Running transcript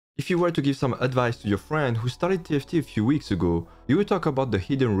If you were to give some advice to your friend who started TFT a few weeks ago, you would talk about the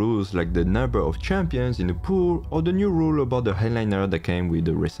hidden rules like the number of champions in a pool or the new rule about the headliner that came with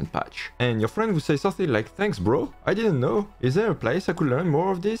the recent patch. And your friend would say something like, "Thanks bro, I didn't know. Is there a place I could learn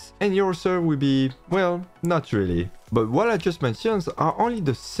more of this?" And your answer would be, well, not really. But what I just mentioned are only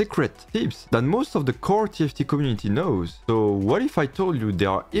the secret tips that most of the core TFT community knows. So what if I told you there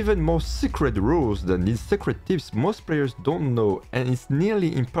are even more secret rules than these secret tips most players don't know and it's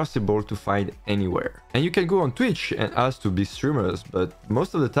nearly impossible to find anywhere? And you can go on Twitch and ask to be streamers, but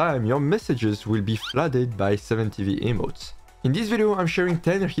most of the time your messages will be flooded by 7TV emotes. In this video I'm sharing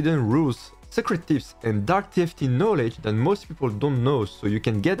 10 hidden rules, secret tips and dark TFT knowledge that most people don't know, so you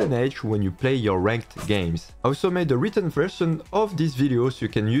can get an edge when you play your ranked games. I also made a written version of this video so you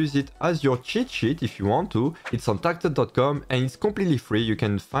can use it as your cheat sheet if you want to. It's on Tacter.com and it's completely free. You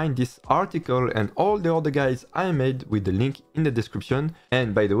can find this article and all the other guides I made with the link in the description.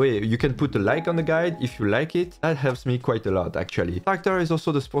 And by the way, you can put a like on the guide if you like it. That helps me quite a lot actually. Tacter is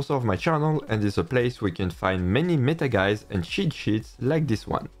also the sponsor of my channel and is a place where you can find many meta guides and cheat sheets like this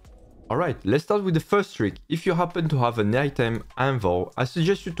one. Alright, let's start with the first trick. If you happen to have an item anvil, I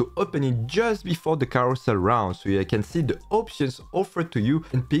suggest you to open it just before the carousel round so you can see the options offered to you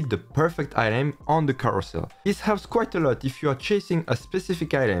and pick the perfect item on the carousel. This helps quite a lot if you are chasing a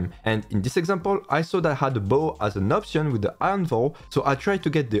specific item, and in this example I saw that I had a bow as an option with the anvil, so I tried to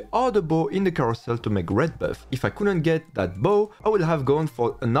get the other bow in the carousel to make red buff. If I couldn't get that bow, I would have gone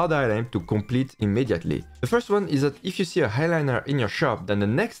for another item to complete immediately. The first one is that if you see a highliner in your shop, then the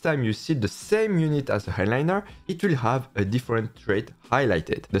next time you see the same unit as a highliner, it will have a different trait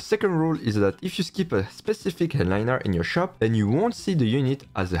highlighted. The second rule is that if you skip a specific highliner in your shop, then you won't see the unit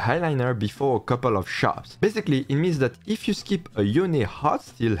as a highliner before a couple of shops. Basically, it means that if you skip a Yone hot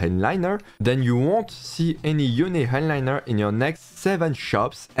steel highliner, then you won't see any Yone highliner in your next 7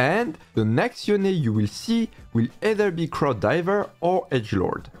 shops, and the next Yone you will see will either be crowd diver or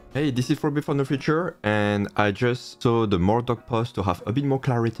edgelord. Hey, this is Felipe the future, and I just saw the Mordog post to have a bit more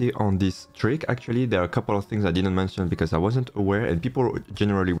clarity on this trick. Actually, there are a couple of things I didn't mention because I wasn't aware and people are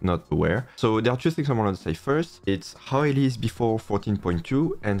generally not aware. So there are 2 things I want to say. First, it's how it is before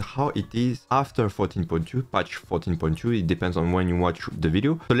 14.2 and how it is after 14.2, patch 14.2. It depends on when you watch the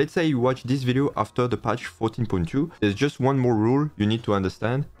video. So let's say you watch this video after the patch 14.2. There's just one more rule you need to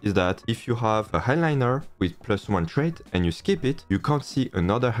understand, is that if you have a highliner with +1 trait and you skip it, you can't see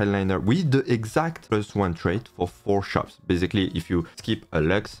another highliner with the exact +1 trait for 4 shops. Basically, if you skip a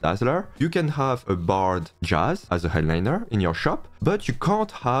Lux Dazzler, you can have a Bard Jazz as a highliner in your shop, but you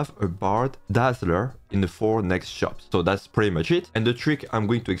can't have a Bard Dazzler in the 4 next shops. So that's pretty much it. And the trick I'm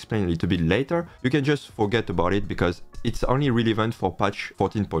going to explain a little bit later, you can just forget about it because it's only relevant for patch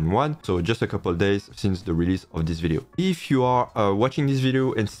 14.1, so just a couple days since the release of this video. If you are watching this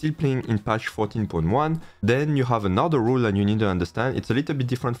video and still playing in patch 14.1, then you have another rule that you need to understand. It's a little bit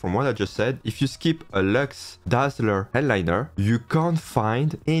different from what I just said. If you skip a Lux Dazzler headliner, you can't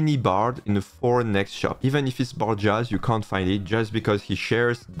find any Bard in the 4 next shop. Even if it's Bard Jazz, you can't find it just because he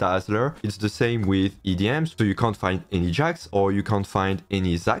shares Dazzler. It's the same with EDMs, so you can't find any Jax or you can't find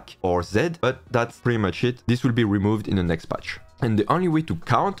any Zac or Zed, but that's pretty much it. This will be removed in the next patch. And the only way to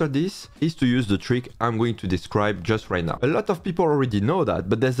counter this is to use the trick I'm going to describe just right now. A lot of people already know that,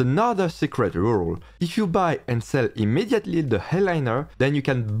 but there's another secret rule. If you buy and sell immediately the highliner, then you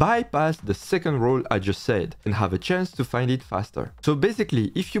can bypass the second rule I just said and have a chance to find it faster. So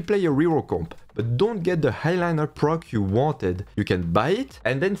basically, if you play a reroll comp, but don't get the highliner proc you wanted, you can buy it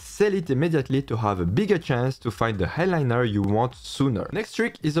and then sell it immediately to have a bigger chance to find the highliner you want sooner. Next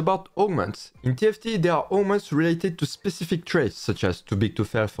trick is about augments. In TFT, there are augments related to specific traits, such as too big to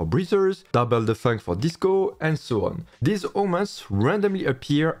fail for breezers, double the funk for disco, and so on. These augments randomly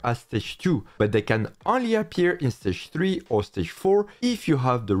appear as stage 2, but they can only appear in stage 3 or stage 4 if you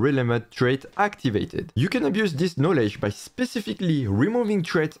have the relevant trait activated. You can abuse this knowledge by specifically removing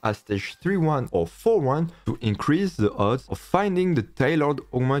traits as stage 3-1 or 4-1 to increase the odds of finding the tailored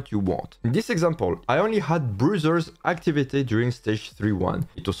augment you want. In this example, I only had bruisers activated during stage 3-1.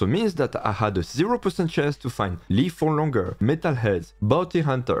 It also means that I had a 0% chance to find Live for Longer, Metalheads, Bounty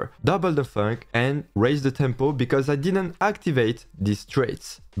Hunter, Double the Funk, and Raise the Tempo because I didn't activate these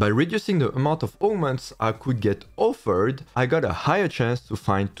traits. By reducing the amount of augments I could get offered, I got a higher chance to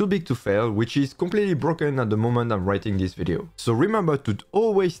find Too Big to Fail, which is completely broken at the moment I'm writing this video. So remember to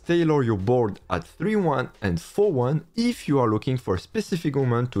always tailor your board sword at 3-1 and 4-1 if you are looking for a specific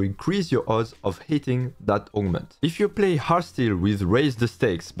augment to increase your odds of hitting that augment. If you play hardstyle with raise the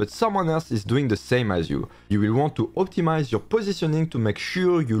stakes but someone else is doing the same as you will want to optimize your positioning to make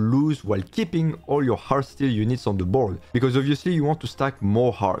sure you lose while keeping all your hardstyle units on the board, because obviously you want to stack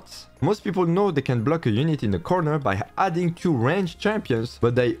more hearts. Most people know they can block a unit in the corner by adding 2 ranged champions,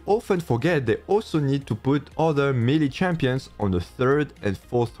 but they often forget they also need to put other melee champions on the 3rd and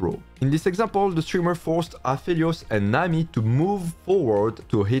 4th row. In this example, the streamer forced Aphelios and Nami to move forward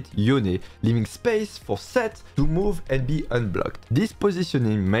to hit Yone, leaving space for Seth to move and be unblocked. This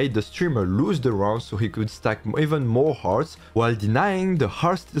positioning made the streamer lose the round so he could stack even more hearts while denying the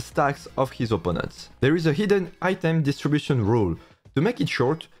heartstyle stacks of his opponents. There is a hidden item distribution rule. To make it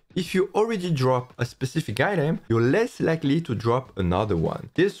short, if you already drop a specific item, you're less likely to drop another one.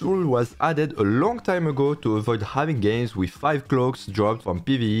 This rule was added a long time ago to avoid having games with 5 cloaks dropped from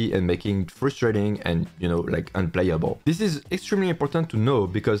PvE and making it frustrating and, like unplayable. This is extremely important to know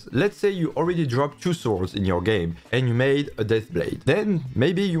because let's say you already dropped 2 swords in your game and you made a death blade. Then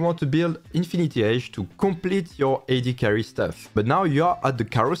maybe you want to build Infinity Edge to complete your AD carry stuff. But now you are at the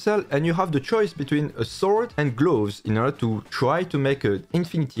carousel and you have the choice between a sword and gloves in order to try to make an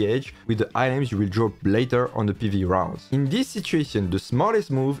Infinity Edge with the items you will drop later on the PvE rounds. In this situation, the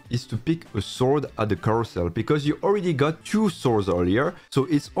smartest move is to pick a sword at the carousel because you already got 2 swords earlier, so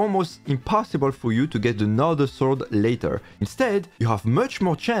it's almost impossible for you to get another sword later. Instead, you have much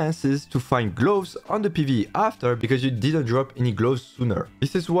more chances to find gloves on the PvE after because you didn't drop any gloves sooner.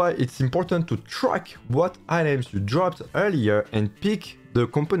 This is why it's important to track what items you dropped earlier and pick the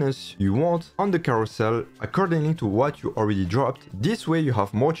components you want on the carousel accordingly to what you already dropped. This way you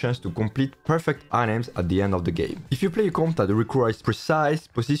have more chance to complete perfect items at the end of the game. If you play a comp that requires precise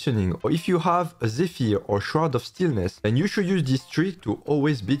positioning, or if you have a Zephyr or Shroud of Stillness, then you should use this trick to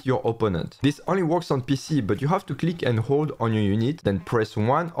always beat your opponent. This only works on PC, but you have to click and hold on your unit, then press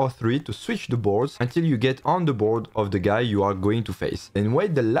 1 or 3 to switch the boards until you get on the board of the guy you are going to face. Then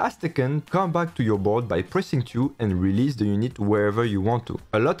wait the last second, come back to your board by pressing 2 and release the unit wherever you want to.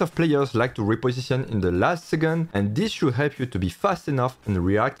 A lot of players like to reposition in the last second, and this should help you to be fast enough and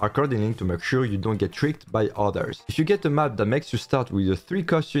react accordingly to make sure you don't get tricked by others. If you get a map that makes you start with a 3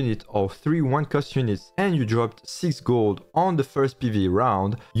 cost unit or 3 1 cost units and you dropped 6 gold on the first PvE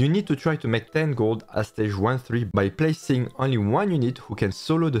round, you need to try to make 10 gold at stage 1-3 by placing only 1 unit who can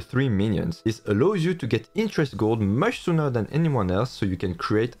solo the 3 minions. This allows you to get interest gold much sooner than anyone else, so you can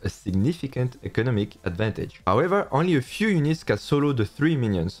create a significant economic advantage. However, only a few units can solo the 3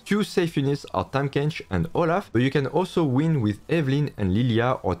 minions. 2 safe units are Tamkench and Olaf, but you can also win with Evelyn and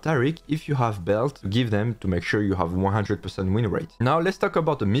Lilia or Tariq if you have belt to give them to make sure you have 100% win rate. Now let's talk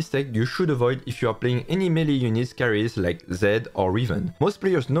about a mistake you should avoid if you are playing any melee units carries like Zed or Riven. Most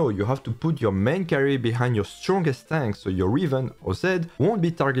players know you have to put your main carry behind your strongest tank, so your Riven or Zed won't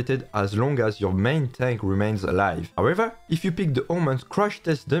be targeted as long as your main tank remains alive. However, if you pick the augment Crush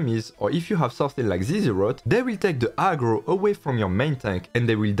Test Dummies, or if you have something like Zizirot, they will take the aggro away from your main tank and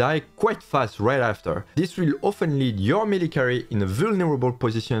they will die quite fast right after. This will often lead your melee carry in a vulnerable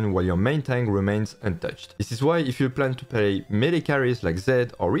position while your main tank remains untouched. This is why if you plan to play melee carries like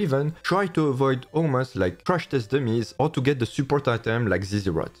Zed or Riven, try to avoid augments like Crush Test Dummies or to get the support item like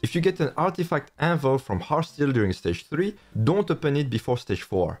Zizirot. If you get an artifact Anvil from Heartsteel during stage 3, don't open it before stage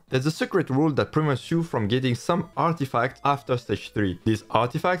 4. There's a secret rule that prevents you from getting some artifact after stage 3. These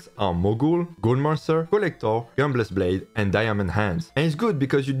artifacts are Mogul, Gold Monster, Collector, Gunbless Blade and Diamond Hands. And it's good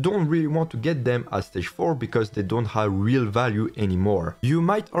because you don't really want to get them at stage 4 because they don't have real value anymore. You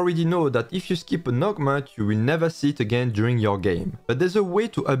might already know that if you skip an augment, you will never see it again during your game. But there's a way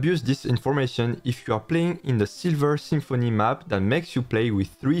to abuse this information if you are playing in the Silver Symphony map that makes you play with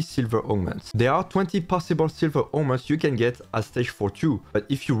 3 silver augments. There are 20 possible silver augments you can get at stage 4-2, but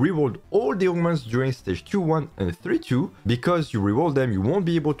if you reroll all the augments during stage 2-1 and 3-2, because you reroll them you won't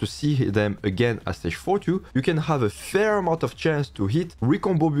be able to see them again at stage 4-2, you can have a fair amount of chance to hit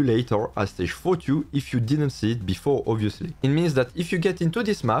Recombobulator at stage 4-2 if you didn't see it before, obviously. It means that if you get into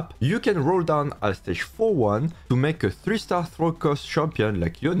this map, you can roll down at stage 4-1 to make a 3-star throw cost champion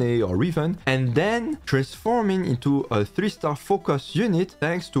like Yone or Riven, and then transforming into a 3-star focus unit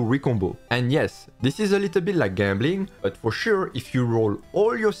thanks to Recombo. And yes, this is a little bit like gambling, but for sure if you roll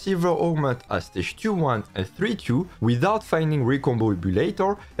all your silver augment at stage 2-1 and 3-2 without finding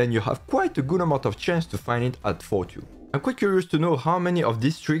Recombobulator, then you have quite a good amount of chance to find it at 4-2. I'm quite curious to know how many of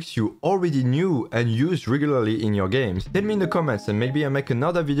these tricks you already knew and used regularly in your games. Tell me in the comments and maybe I'll make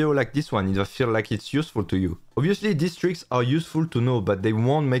another video like this one if I feel like it's useful to you. Obviously these tricks are useful to know, but they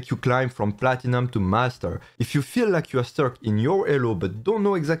won't make you climb from platinum to master. If you feel like you are stuck in your elo but don't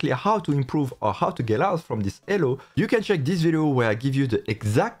know exactly how to improve or how to get out from this elo, you can check this video where I give you the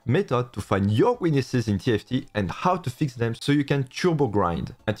exact method to find your weaknesses in TFT and how to fix them so you can turbo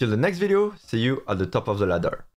grind. Until the next video, see you at the top of the ladder.